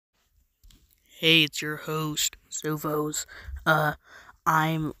Hey, it's your host, Sovos.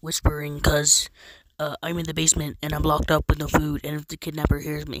 I'm whispering because I'm in the basement and I'm locked up with no food, and if the kidnapper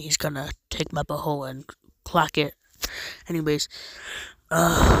hears me, he's gonna take my butthole and clack it. Anyways,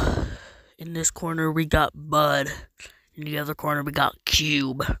 in this corner we got Bud. In the other corner we got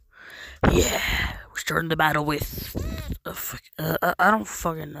Cube. Yeah, we're starting the battle with, I don't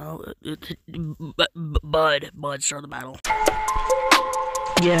fucking know. Bud, start the battle.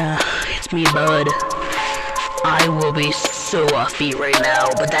 Yeah, it's me, Bud. I will be so offbeat right now,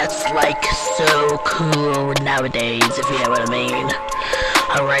 but that's like so cool nowadays, if you know what I mean.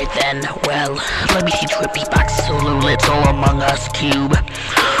 Alright then, well, let me teach you a beatbox solo. Let's all Among Us, Cube.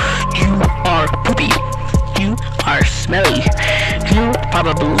 You are poopy. You are smelly. You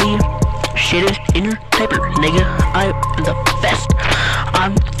probably shitted in your diaper, nigga. I'm the best. I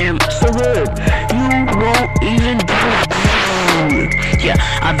am so good. You won't even do. Yeah,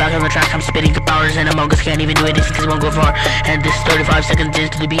 I'm back on the track, I'm spitting the powers, and Among Us can't even do anything because it won't go far. And this 35 seconds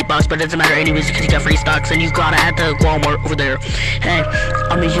into the beatbox, but it doesn't matter anyways because you got free stocks and you got it at the Walmart over there. Hey,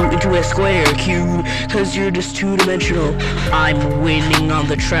 I'll make you into a square, Cube, because you're just two-dimensional. I'm winning on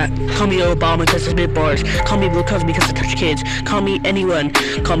the track. Call me Obama because I spit bars. Call me Bill Cosby because I touch kids. Call me anyone.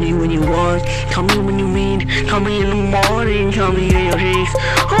 Call me when you want. Call me when you mean. Call me in the morning. Call me in your cheeks.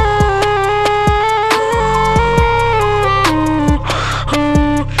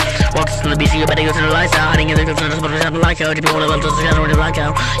 Walks to the BC, you better go to the lights out. Hiding in the guns, but it's happening like out. If you want to love, just gotta really like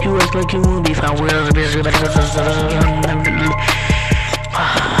out. You act like you won't be found. We're on the business, you better go to the.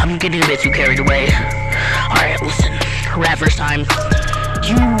 I'm getting a bit too carried away. Alright, listen. Rap first time.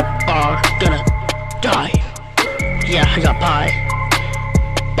 You are gonna die. Yeah, I got pie.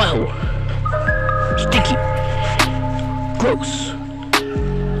 Butthole. Stinky. Gross.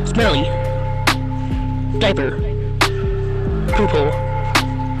 Smelly. Diaper. Purple.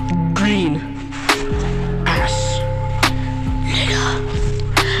 Green. Ass. Nigga.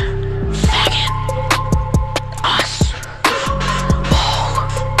 Faggot. Us. Ball.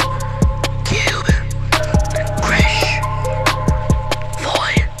 Cube. Krish.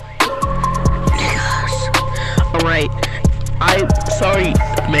 Void. Niggas. Alright. I'm sorry,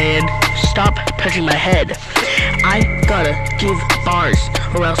 man. Stop touching my head. I gotta give bars,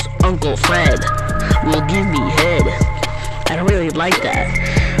 or else Uncle Fred will give me head. I don't really like that.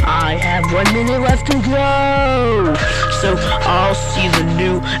 I have 1 minute left to go, so I'll see the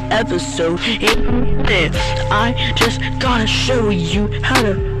new episode in a minute. I just gotta show you how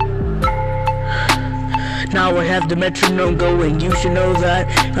to. Now I have the metronome going, you should know that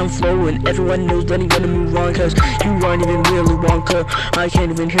I'm flowing. Everyone knows that I'm gonna move on, cause you aren't even really Wonka. I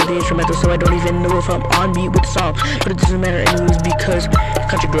can't even hear the instrumental, so I don't even know if I'm on beat with the song. But it doesn't matter anyways, because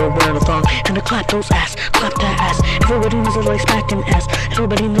country girl wearing a thong. And to clap those ass, clap that ass. Everybody knows I like smacking ass.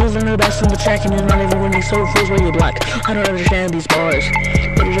 Everybody knows I'm the best in the track, and not everyone needs so feels where you're black. I don't understand these bars,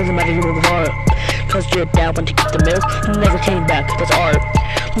 but it doesn't matter, you move far. Cause your dad went to get the milk, never came back, that's art.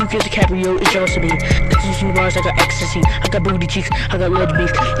 Lucas DiCaprio is jealous of me. It's some bars, I got ecstasy, I got booty cheeks, I got red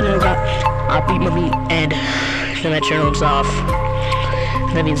beef. You know, I beat my beat, and the metronome's off.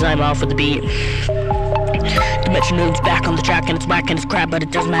 That means I'm off with the beat. The metronome's back on the track, and it's whack and it's crap, but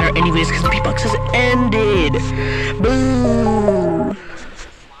it doesn't matter anyways, cause the beatbox has ended. Boo!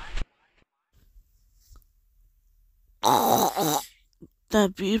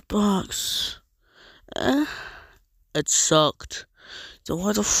 That beatbox, it sucked. So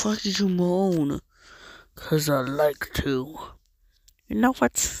why the fuck did you moan? Cause I like to. You know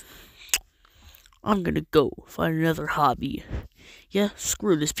what? I'm gonna go find another hobby. Yeah,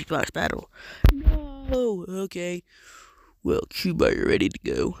 screw this beatbox battle. No, okay. Well, Cube, are you ready to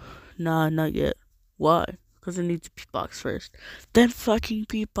go? Nah, not yet. Why? Cause I need to beatbox first. Then fucking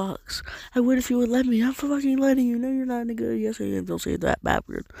beatbox. I would if you would let me. I'm fucking letting you. No, you're not, nigga. Yes, I am. Don't say that bad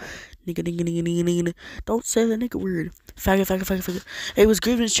word. Nigga, nigga, nigga, nigga, nigga. Don't say that nigga word. Faggot, faggot, faggot, faggot. Hey, was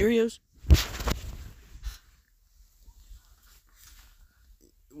Grievance Cheerios?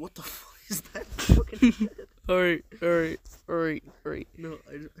 What the fuck is that? Alright. No,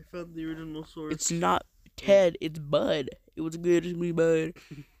 I found the original source. It's not Ted, it's Bud. It was good as me, Bud.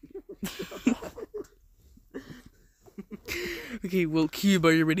 Okay, well, Cube,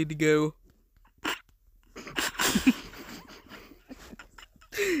 are you ready to go?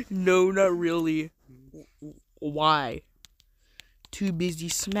 No, not really. Why? Too busy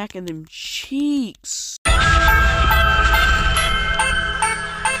smacking them cheeks.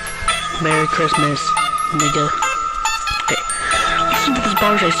 Merry Christmas, nigga. Okay. Listen to those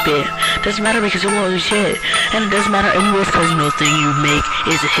bars I spit. Doesn't matter because it will always hit. And it doesn't matter anyways cause nothing you make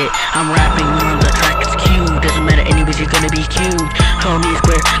is a hit. I'm rapping on the track, it's cute. Doesn't matter anyways, you're gonna be cute. call me a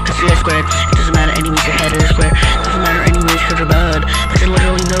square, cause you're squared. It doesn't matter anyways, your head is square. It doesn't matter anyways, cause you're bad. Like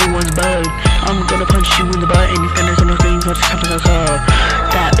literally no one's bad. I'm gonna punch you in the butt and your fingers on the screen, so it's something like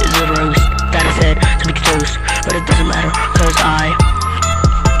that is a roast. That is it, to make a toast. But it doesn't matter, cause I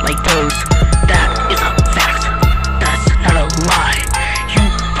like toast. That is a fact. That's not a lie. You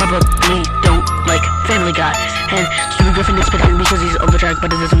probably don't like Family Guy. And Stupid Griffin is spitting because he's on the track,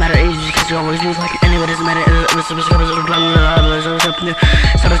 but it doesn't matter, it's because you always lose. Like, anyway, it doesn't matter.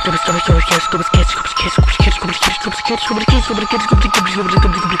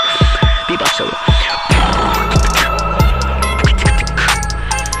 Bebop solo.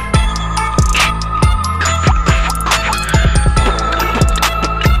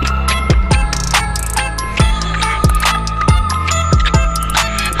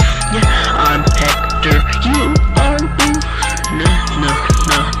 I'm Hector, you are Boo. No,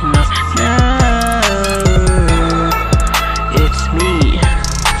 it's me.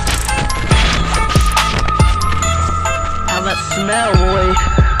 How that smell, boy?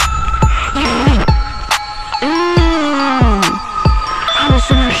 I'm just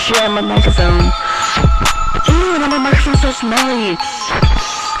gonna share my microphone. Ew, my microphone's so smelly.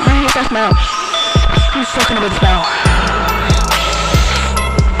 I hate that smell. I'm sucking up with the smell.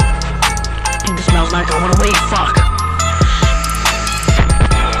 Smells like I wanna wait, fuck.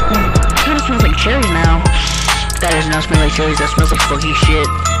 Kinda smells like cherries now. That does not smell like cherries, that smells like fucking shit.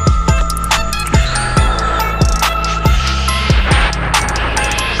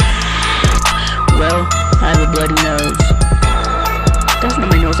 Well, I have a bloody nose. That's not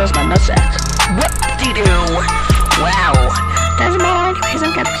my nose, that's my nutsack. What do you do? Wow. Doesn't matter because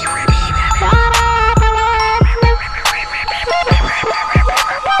I'm gonna be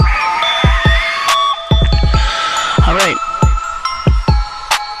Alright.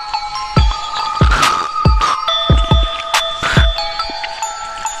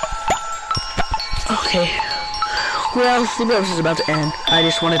 Okay. Well, the episode is about to end. I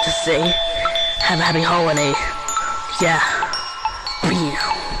just wanted to say, have a happy holiday. Yeah.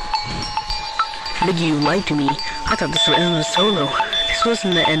 Nigga, you lied to me. I thought this was the end of the solo. This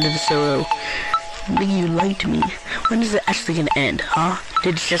wasn't the end of the solo. Nigga, you lied to me. When is it actually gonna end, huh?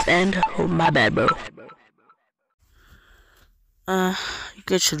 Did it just end? Oh, my bad, bro. You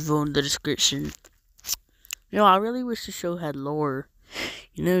guys should vote in the description. You know, I really wish the show had lore.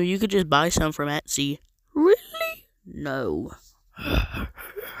 You know, you could just buy some from Etsy. Really? No.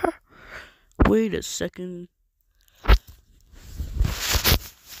 Wait a second.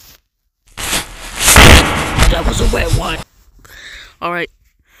 That was a wet one. Alright.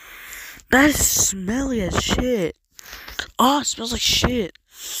 That is smelly as shit. Oh, it smells like shit.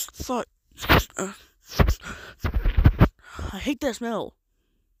 Fuck. I hate that smell.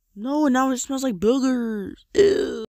 No, now it smells like boogers. Ew.